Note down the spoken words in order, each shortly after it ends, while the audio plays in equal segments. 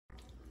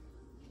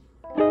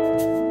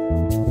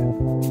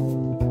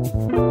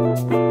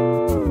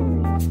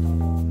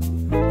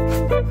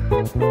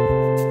Musikerong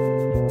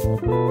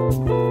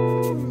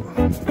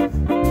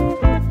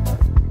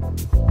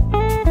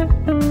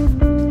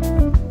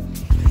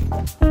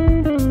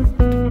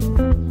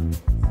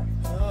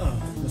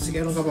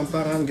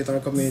Kapampangan, guitar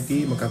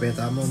community,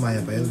 magkapeta mo,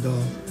 Maya Paeldo.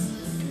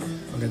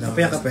 Magandang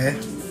kape.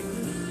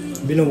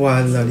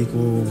 Binuwahan lali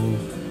ko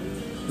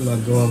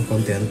magawang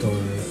content or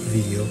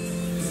video.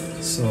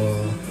 So,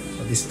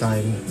 at this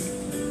time,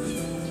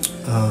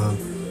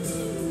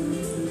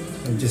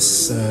 I'm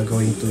just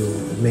going to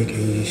make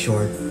a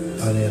short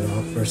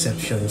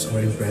perceptions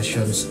or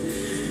impressions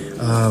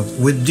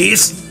with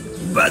this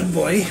bad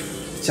boy,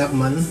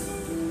 Chapman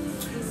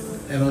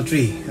ML3.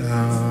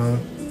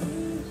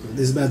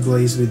 This bad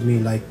boy is with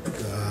me like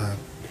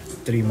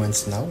 3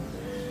 months now.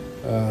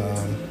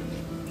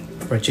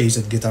 Purchased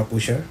at Guitar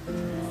Pusher.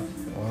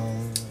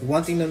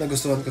 One thing na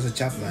nagustuhan ko sa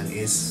Chapman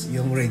is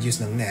yung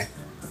radius ng neck.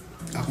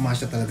 Akma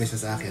siya talaga siya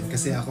sa akin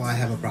kasi ako, I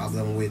have a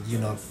problem with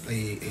a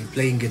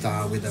playing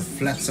guitar with a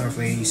flat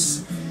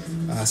surface.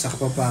 Sa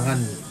Kapampangan,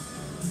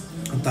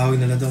 ang tawag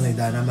nila doon ay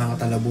dana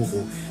mga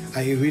talabuko.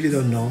 I really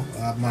don't know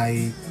my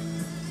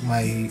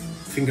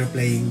finger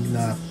playing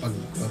na pag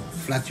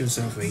flat yung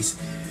surface,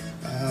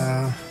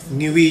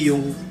 ngiwi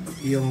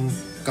yung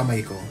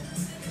kamay ko.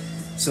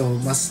 So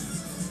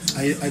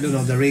I don't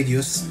know, the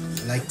radius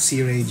like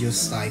C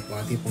radius type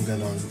o tipong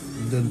ganon,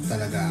 doon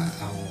talaga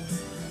ang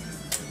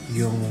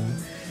yung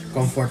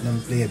comfort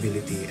ng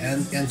playability.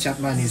 And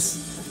Chapman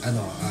is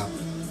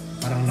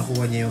parang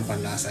nakuha niya yung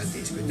panlasa and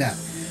taste with that.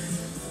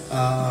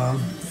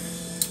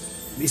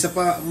 Isa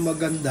pa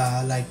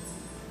maganda, like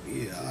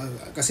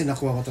kasi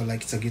nakuha ko to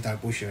like sa Guitar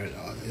Pusher,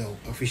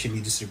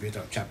 officially distributor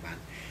of Chapman.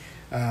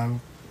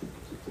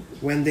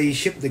 When they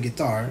ship the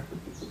guitar,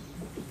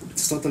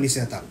 it's totally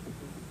set up.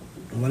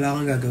 Wala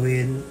kang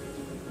gagawin,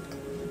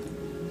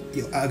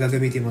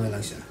 gagamitin mo na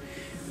lang siya.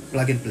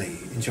 Plug and play,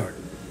 in short.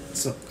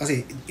 So,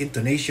 kasi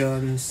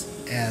intonations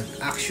and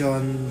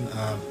action,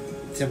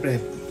 siyempre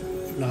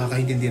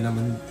nakakaintindi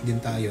naman din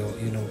tayo,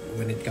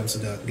 when it comes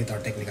to the guitar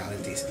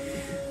technicalities.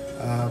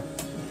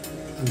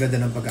 Ang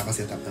ganda ng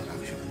pagkakasetup ng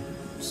action.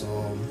 So,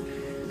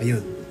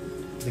 ayun.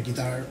 The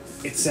guitar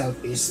itself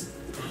is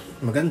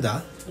maganda.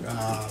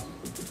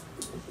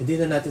 Hindi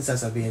na natin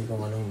sasabihin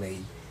kung anong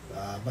made.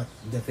 But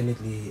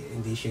definitely,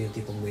 hindi siya yung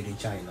tipong made in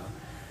China.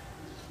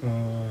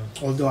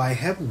 Although I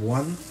have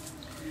one.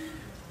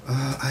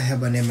 I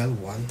have an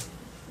ML1,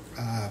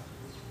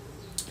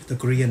 the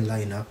Korean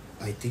lineup,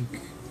 I think,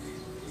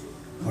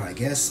 or I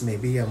guess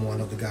maybe I'm one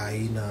of the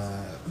guy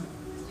na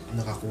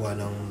nakakuha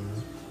ng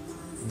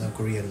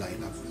Korean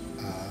lineup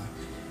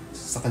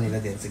sa kanila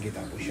din sa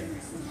Guitar Pusher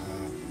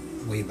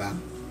way back.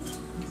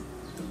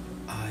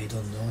 I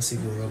don't know,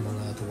 siguro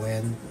mga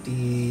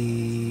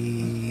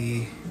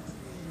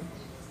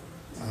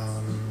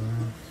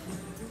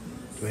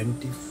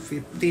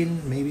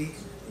 2015 maybe,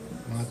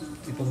 mga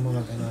tipong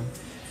mga ganon.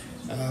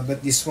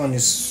 But this one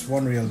is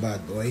one real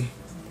bad boy.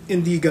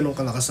 Hindi ganun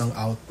kalakas ang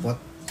output,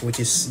 which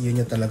is yun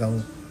yung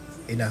talagang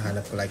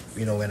inahanap ko, like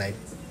when I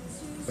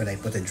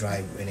put a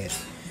drive in it.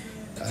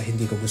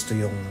 Hindi ko gusto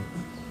yung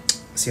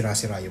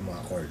sira-sira yung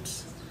mga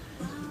chords.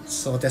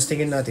 So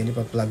testingin natin,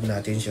 ipa-plug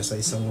natin siya sa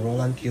isang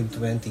Roland Cube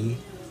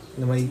 20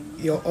 na may,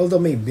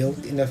 although may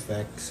built-in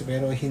effects,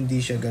 pero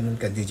hindi siya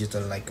ganun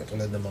ka-digital like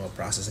katulad ng mga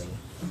processing.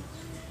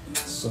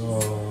 So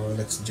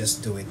let's just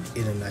do it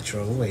in a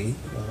natural way.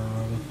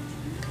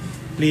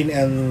 Clean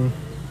and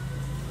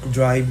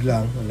drive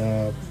lang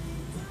na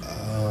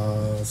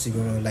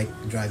siguro like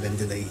drive and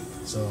delay.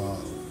 So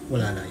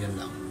wala na, yun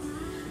lang.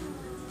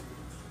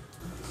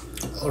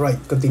 Alright,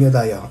 continue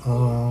tayo.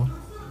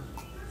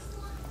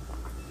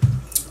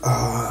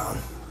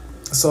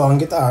 So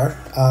ang guitar,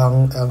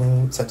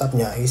 ang setup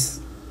niya is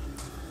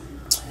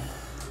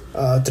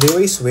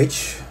 3-way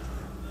switch.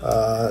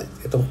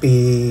 Itong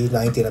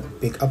P90 na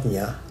pickup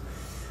niya,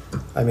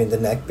 I mean the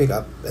neck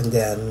pickup, and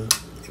then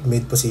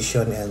mid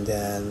position, and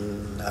then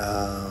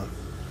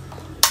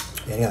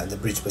yan nga, the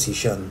bridge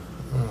position.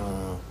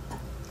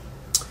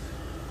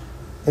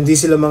 Hindi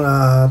sila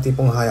mga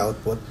tipong high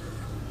output,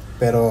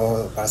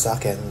 pero para sa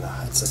akin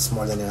it's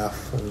more than enough.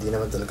 Hindi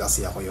naman talaga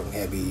kasi ako yung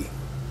heavy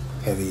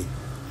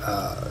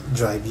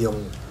drive yung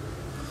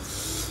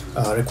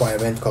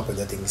requirement ko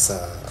pagdating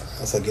sa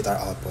guitar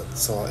output.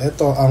 So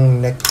ito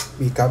ang neck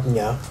pickup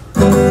niya.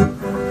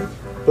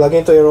 Plug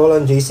into yung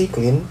Roland JC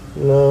Clean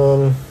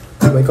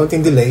na may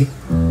konting delay.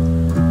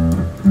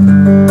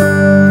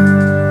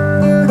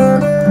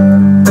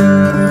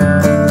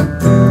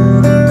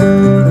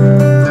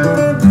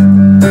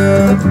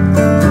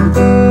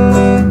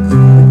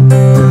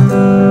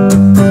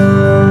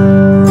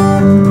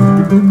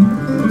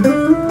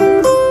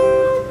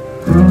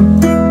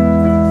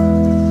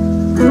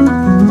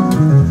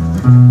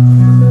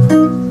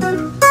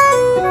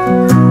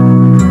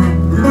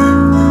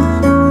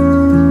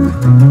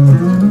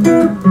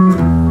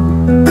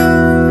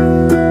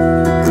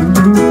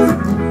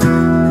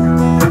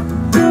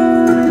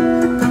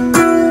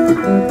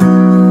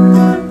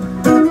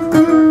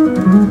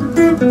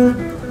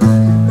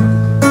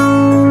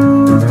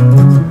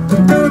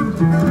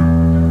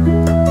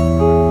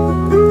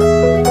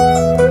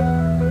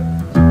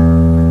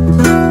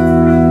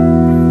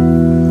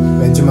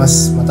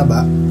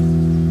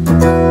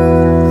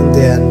 And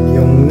then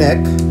yung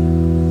neck,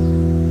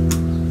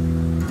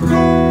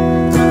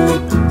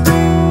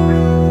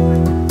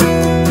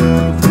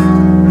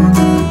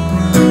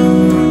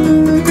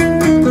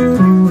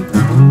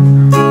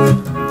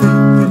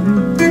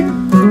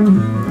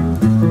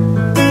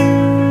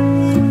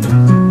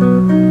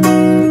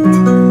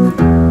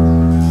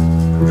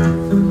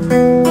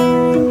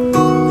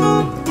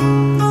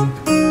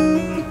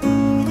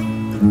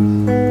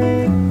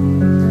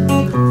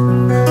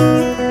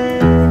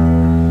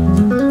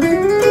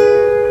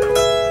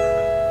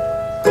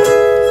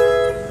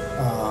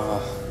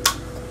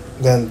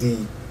 then the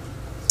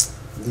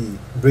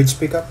bridge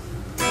pickup.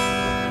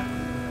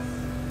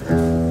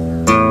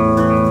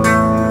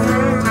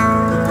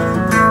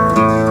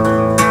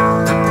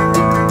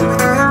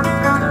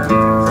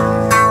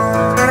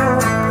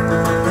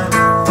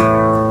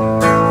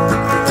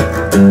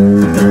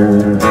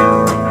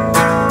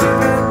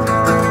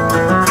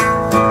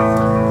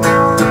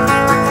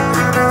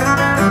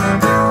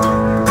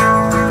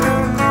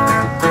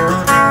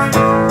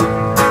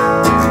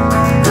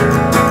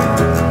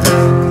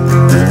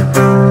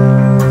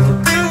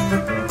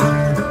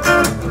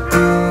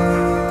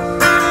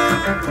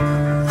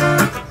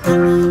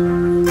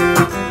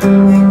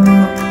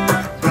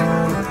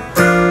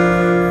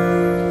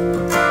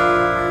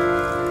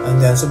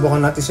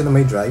 Subukan natin sila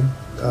may drive.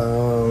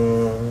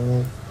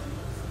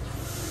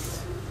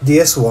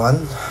 DS1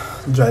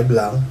 drive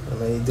lang,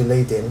 may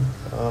delay din,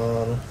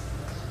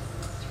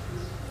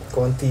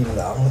 konti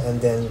lang, and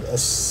then a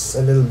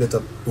little bit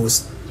of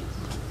boost.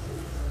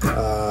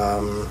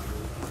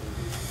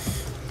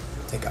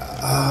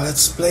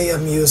 Let's play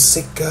a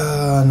music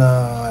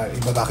na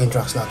iba-backing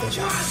tracks natin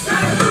siya.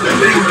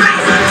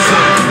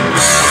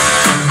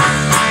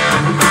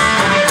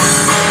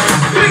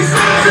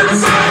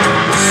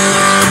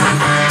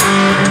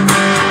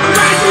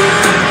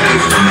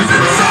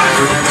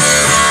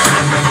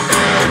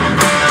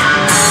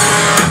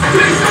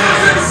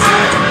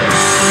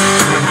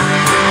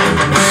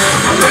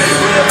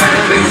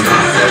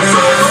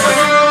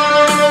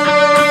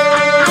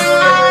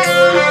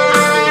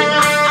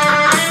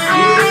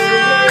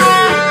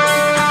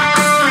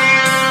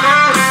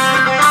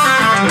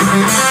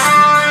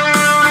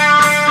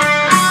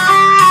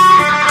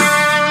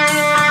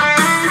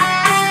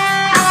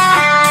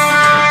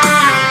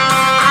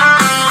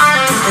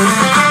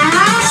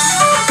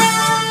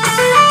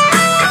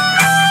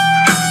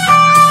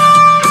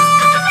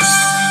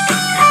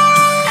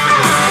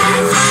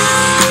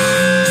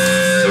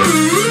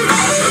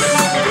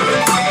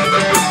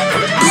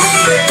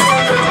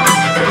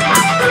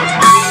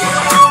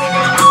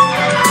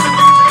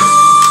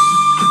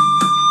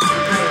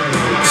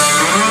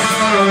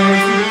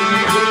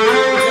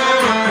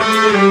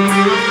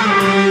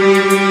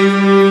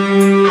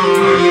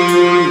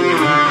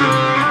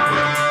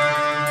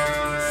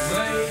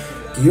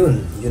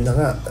 Yun na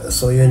nga.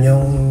 So yun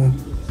yung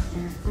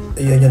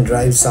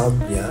drive sound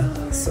niya.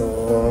 So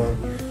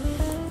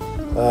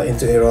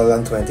into a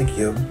Roland 20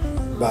 Cube,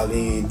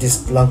 bali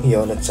disc lang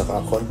yun at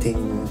saka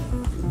konting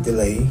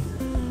delay,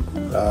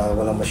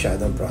 walang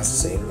masyadong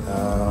processing.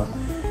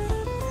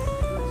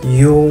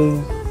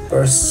 Yung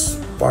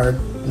first part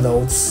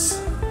notes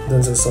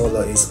dun sa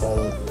solo is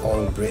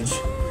all bridge,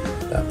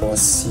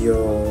 tapos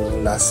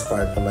yung last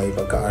part na may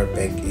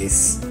pagka-arpeg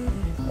is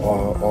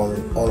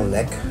all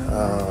neck.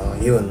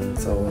 Yun,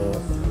 so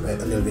a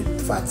little bit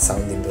fat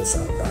sounding dun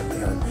sa part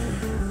yan.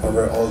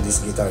 Overall, this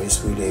guitar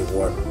is really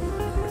work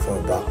for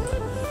Bach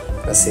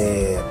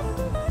kasi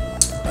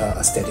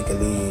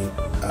aesthetically,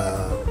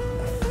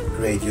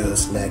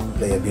 radius, neck,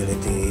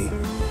 playability,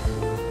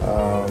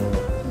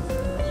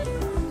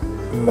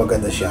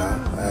 maganda siya.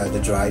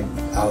 The drive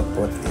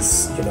output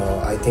is,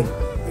 I think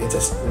it's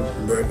just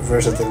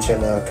versatile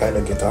siya na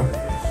kind of guitar.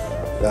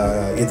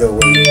 Either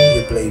way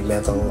you play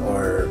metal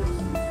or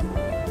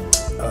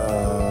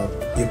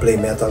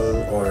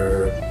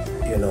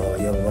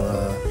yung mga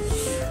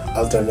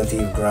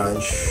alternative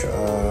grunge,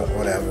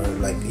 whatever,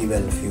 like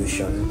even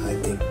fusion, I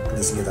think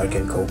this guitar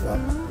can cope up.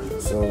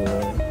 So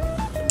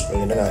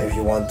if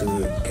you want to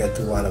get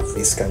to one of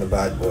this kind of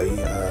bad boy,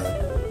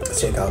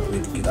 check out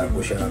with Guitar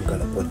Pusher. I'm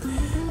gonna put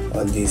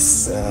on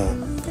this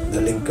the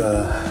link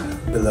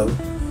below.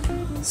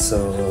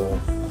 So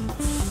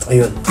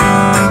ayun,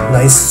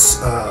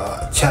 nice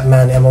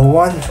Chapman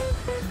ML1.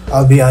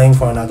 I'll be eyeing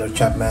for another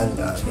Chapman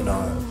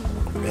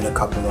in a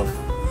couple of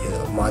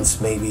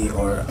months maybe,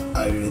 or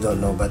I really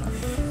don't know, but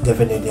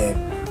definitely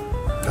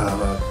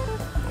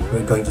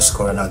we're going to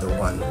score another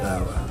one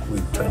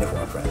with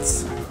 24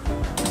 frets.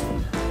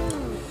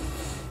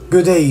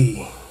 Good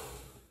day.